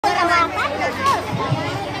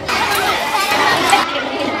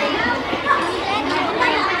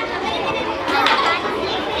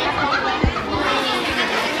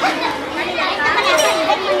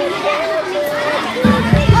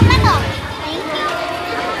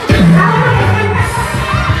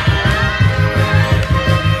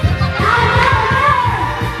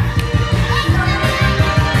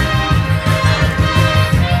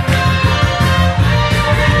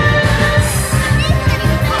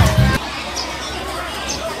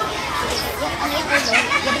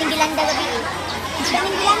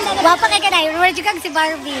Wapa kay kanay, Roger kag si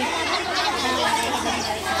Barbie.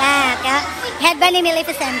 Headband ni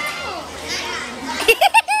Maleficent.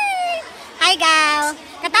 Hi, Gaw.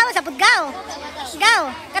 Katawa sa pud, Gaw. Gaw.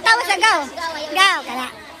 Katawa sa Gaw. Gaw, kana.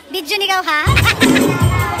 Video ni Gaw, ha?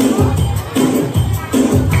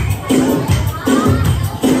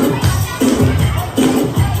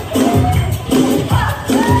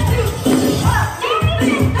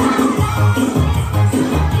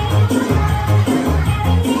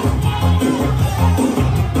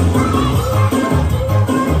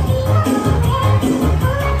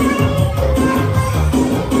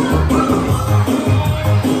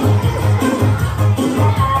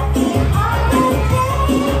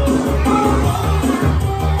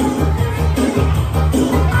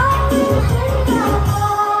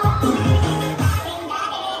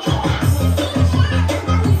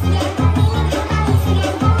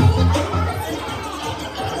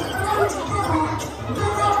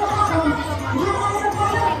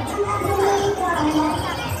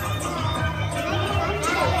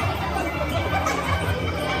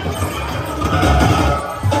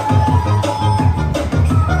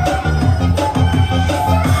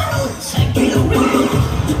 Take it away.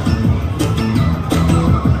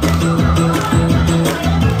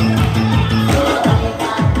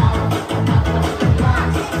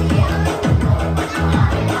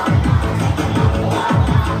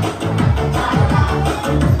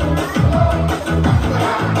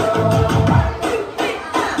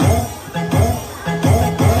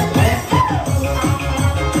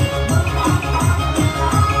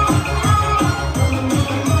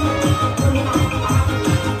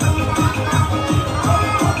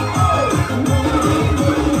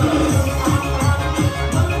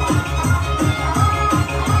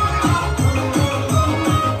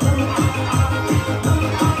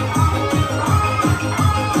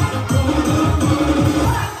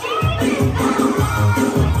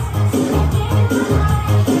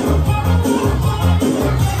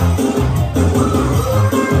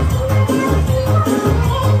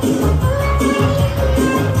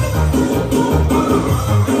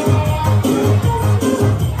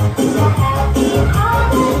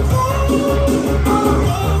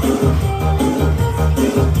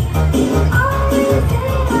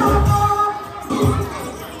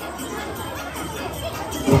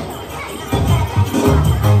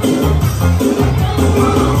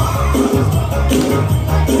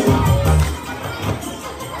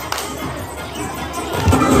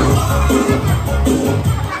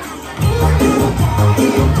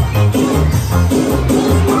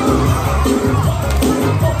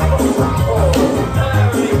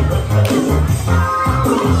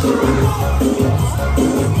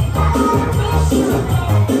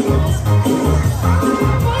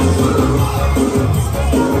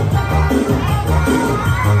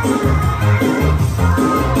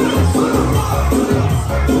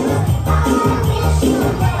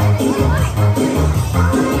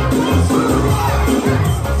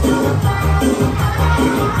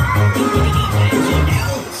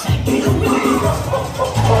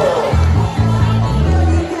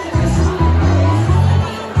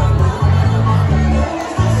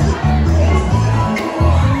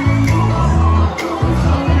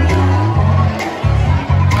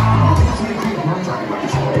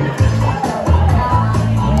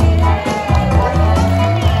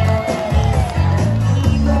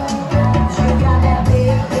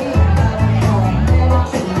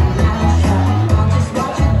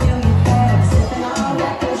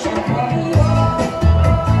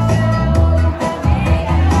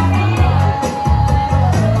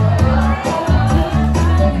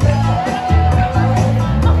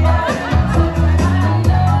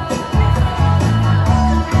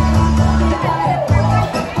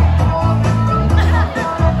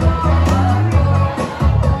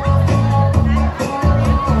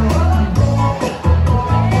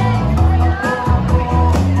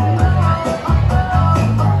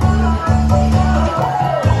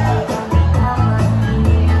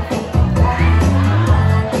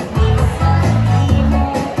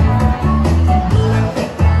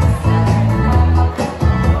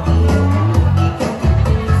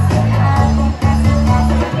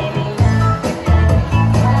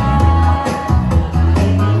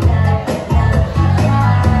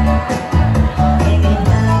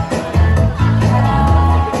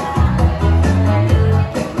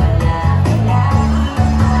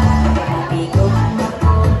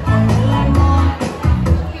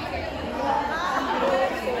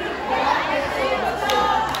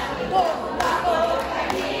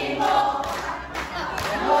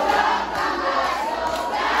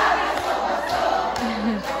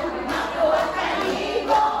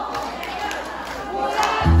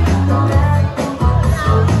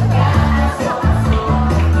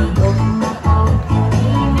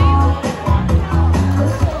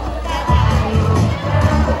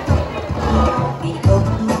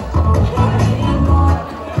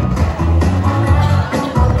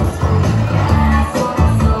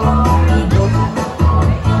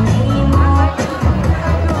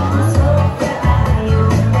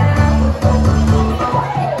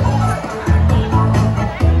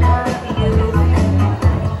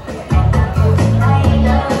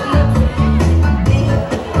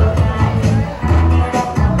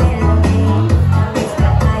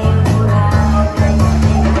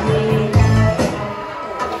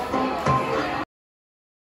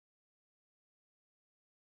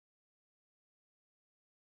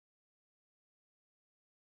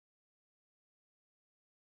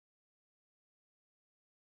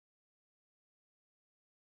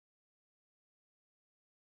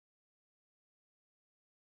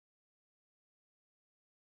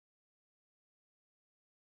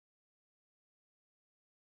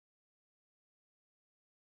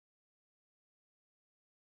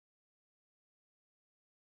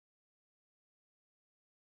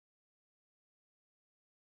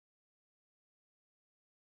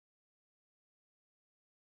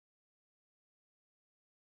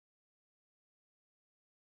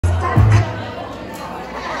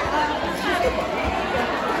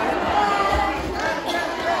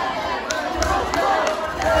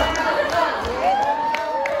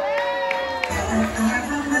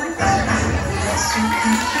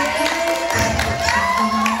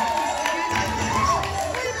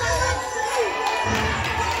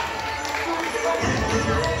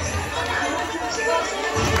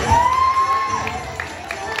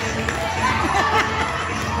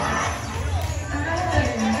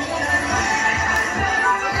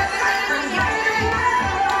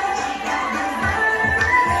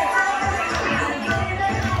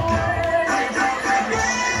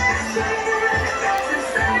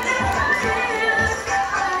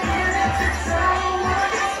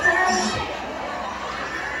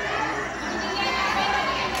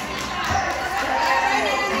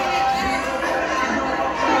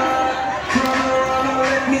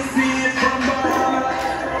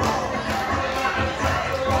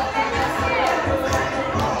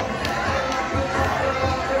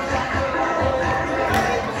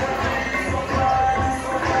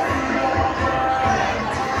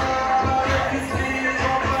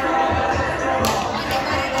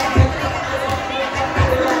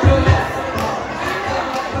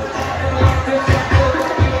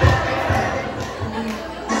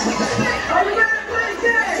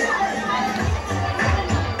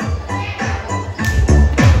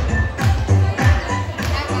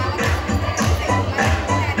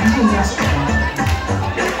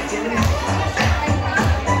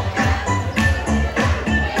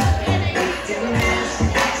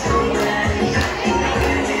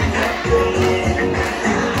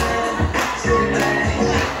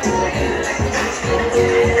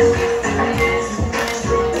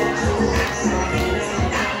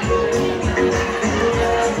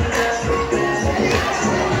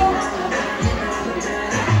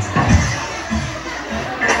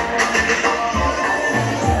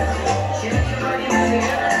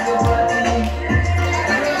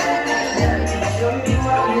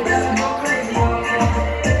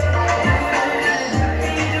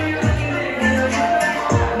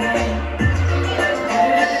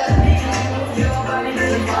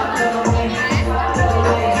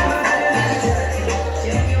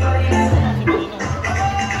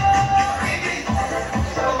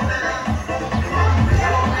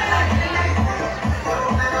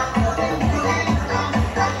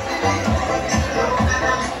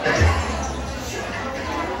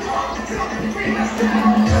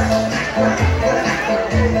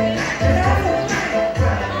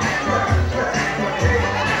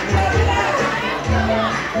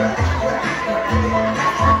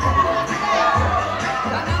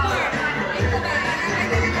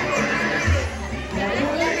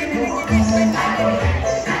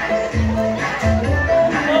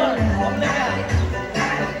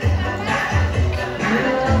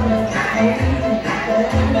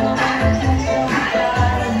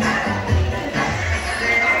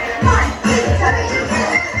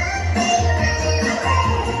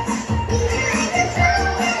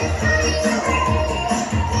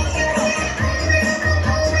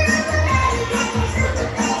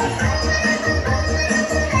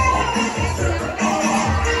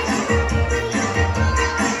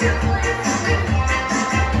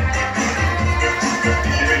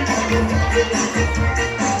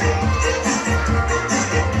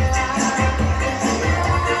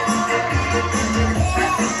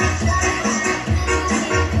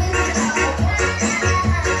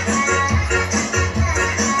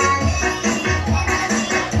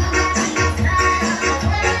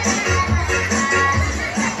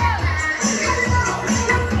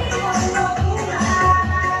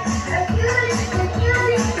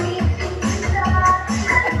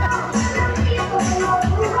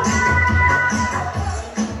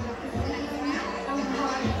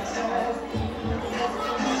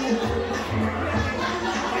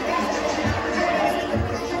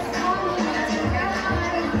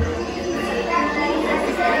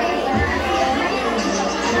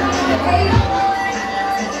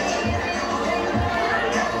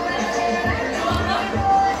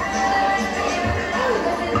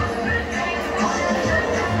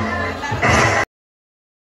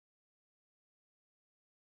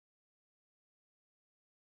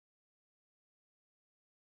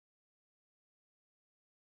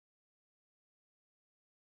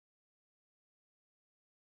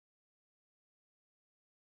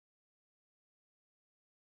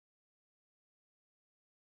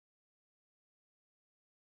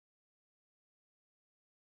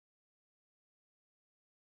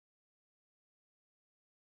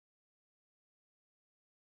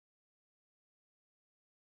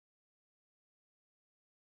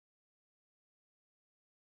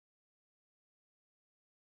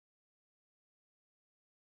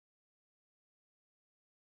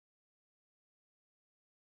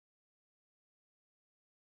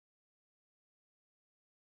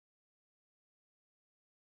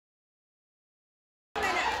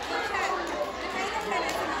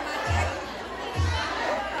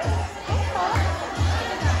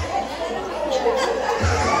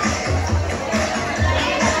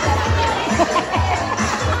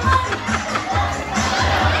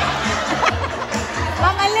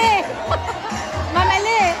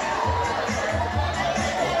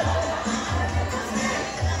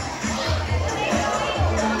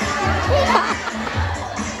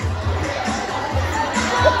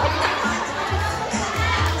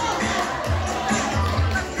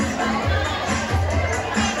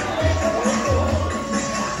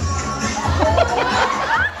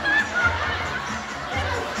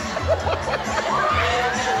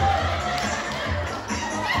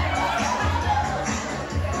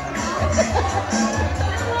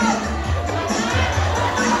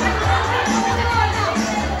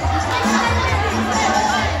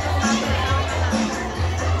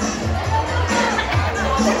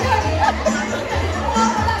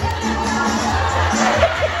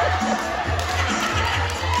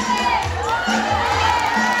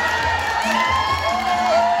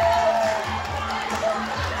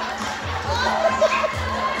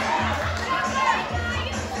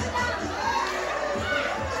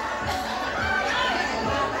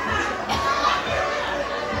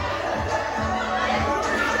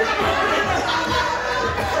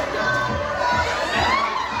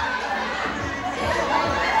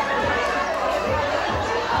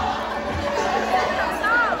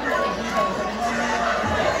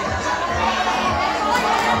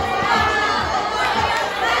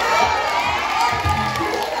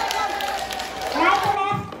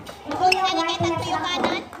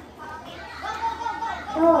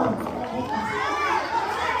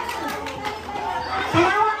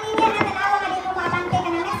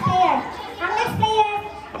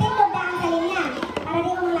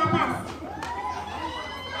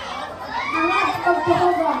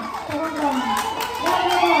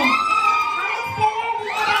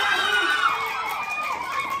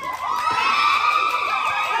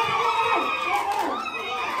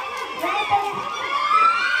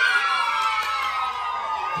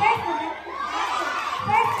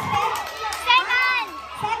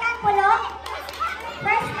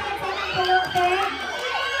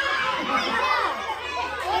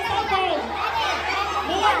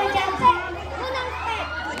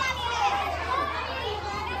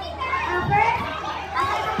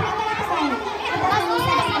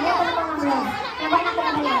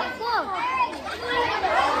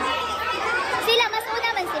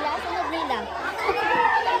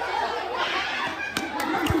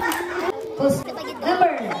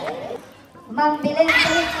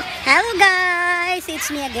 Hello guys,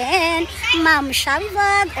 it's me again, Ma'am Shawie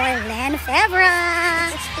Vlog or Len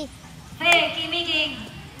Febra. Hey, kimigig.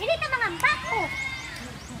 Dili ka mga bako.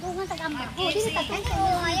 Bungan tag-ambak. Dili ka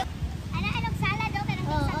ano? Anong sala daw kanang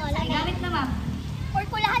sala? Gamit na ma'am. Or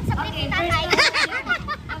kulahan sa plate ni tatay.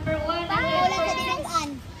 Number 1. Ulan sa dinugan.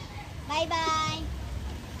 Bye-bye.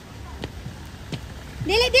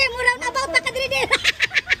 Dili dir mo round about na ka dili dir.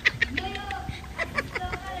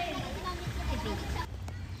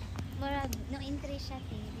 Murag, no entry siya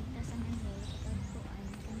dito sa Manhole, pagkuan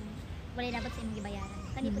kani. Walay dapat sa imong gibayaran.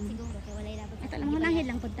 Kanipot siguro kay walay dapat. Ato lang mo nangil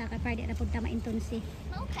lang pud ta ka para di na pud ta ma-intonsi.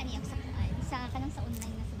 Mao kani ang sa kuan sa kanang sa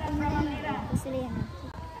online na sa online. Gusto yan.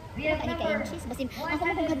 Kani ka inches basin ako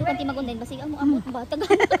mo kung hadukan ti mag-online basin amo ba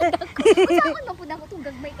tagaan ako. Usahan man pud ako tong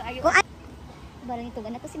gagmay kaayo. Barang ito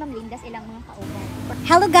ganito si Ma'am Linda ilang mga kauban.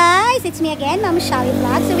 Hello guys, it's me again, Ma'am Shawie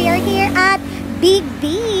Vlog. So we are here at Big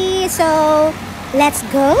B. So let's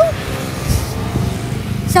go.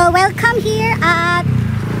 So welcome here at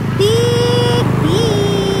Big B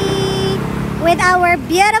with our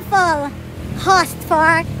beautiful host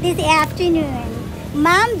for this afternoon,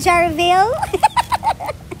 Ma'am Jarville.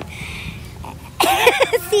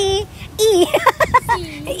 C E.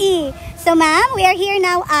 E. So ma'am, we are here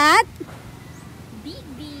now at Big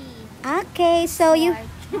B. Okay, so you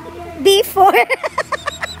B4.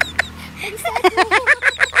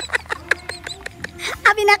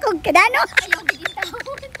 Abi na kog kadano.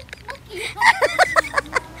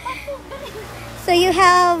 So you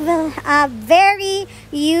have a very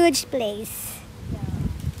huge place.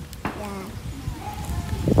 Yeah.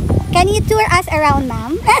 Can you tour us around,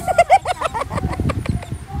 ma'am?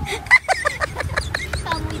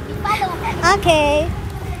 Come with me, follow. Okay,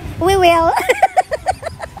 we will.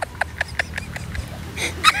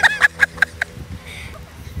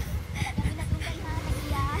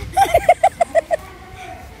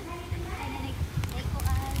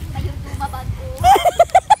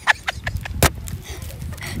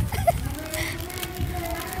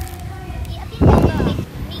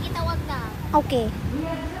 Okay.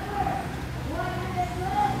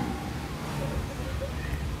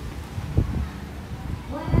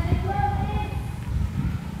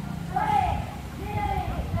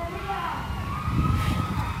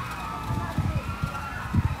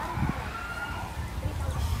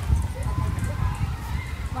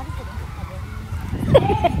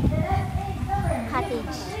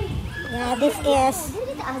 Cottage. Yeah, this is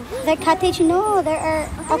the cottage. No, there are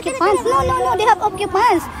occupants. No, no, no, they have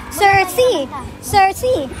occupants. Sir, see. Sir,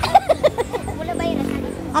 see. Wala ba yun?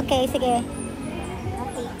 Okay, sige.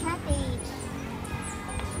 Okay, cottage.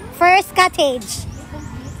 First cottage.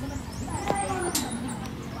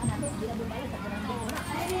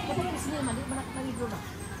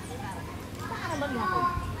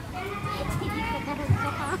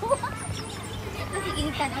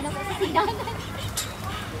 Masig-initan, ano po sa sidangan.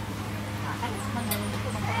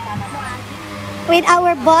 With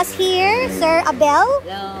our boss here, Sir Abel.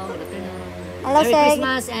 Hello, good afternoon. Hello, Merry sir.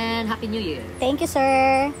 Christmas and Happy New Year. Thank you,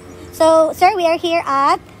 sir. So, sir, we are here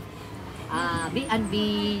at... B&B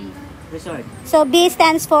Resort. So, B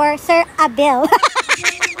stands for Sir Abel.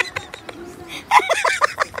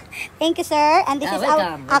 Thank you, sir. And this is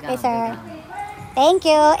Welcome, our... Okay, welcome, sir. welcome. Thank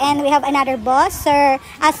you. And we have another boss, Sir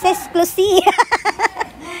Assess Clusi.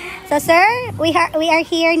 So, sir, we are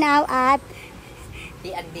here now at...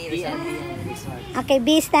 B&B Resort. Okay,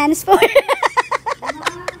 B stands for...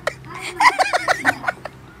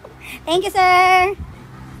 Thank you, sir.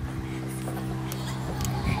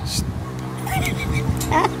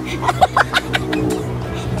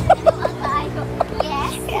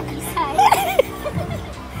 Yes, isay.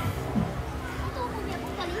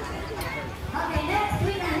 Okay, next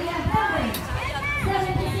week we have numbers.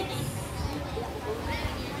 76.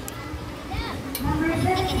 Number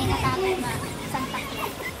 76.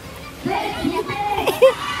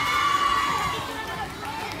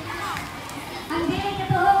 Ang biling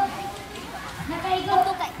katuhog. Nakaigo.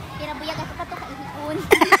 Kirabuya ka ito kainipon.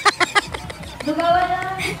 Lugawan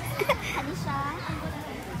na. Ano siya?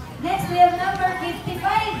 Next we have number 55.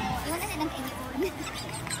 Iwan na silang kainipon.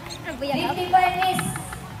 Kirabuya ka. 55 is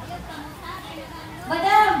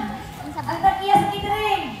Madam. Ang takiya sa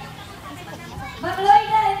catering. Ma'am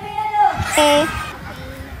Lloyda, Empeñado. Okay.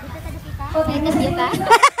 Dito sa dukita. Okay, Dito ka.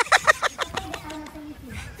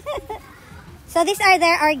 So, these are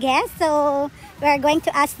our guests. So, we are going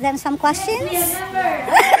to ask them some We have questions. number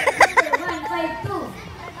 152.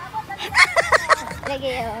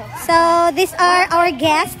 Lagi yun. So, these are our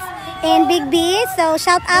guests in Big B. So,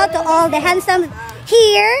 shout out to all the handsome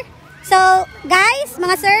here. So, guys,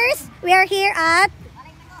 mga sirs, we are here at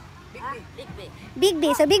Big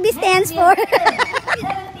B. So, Big B stands for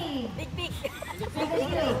 70. Big.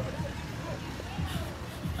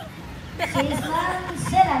 Si Islam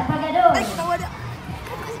Sela Pagador.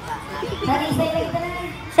 Sarisay lagi ka na.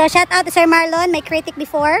 So, shout out to Sir Marlon, my critic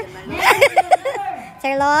before.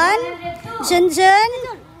 Sir Lon, 102. Junjun.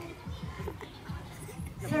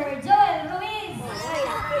 Sir Joel Ruiz.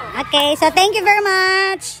 Okay, so thank you very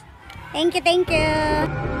much. Thank you, thank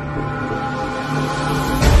you.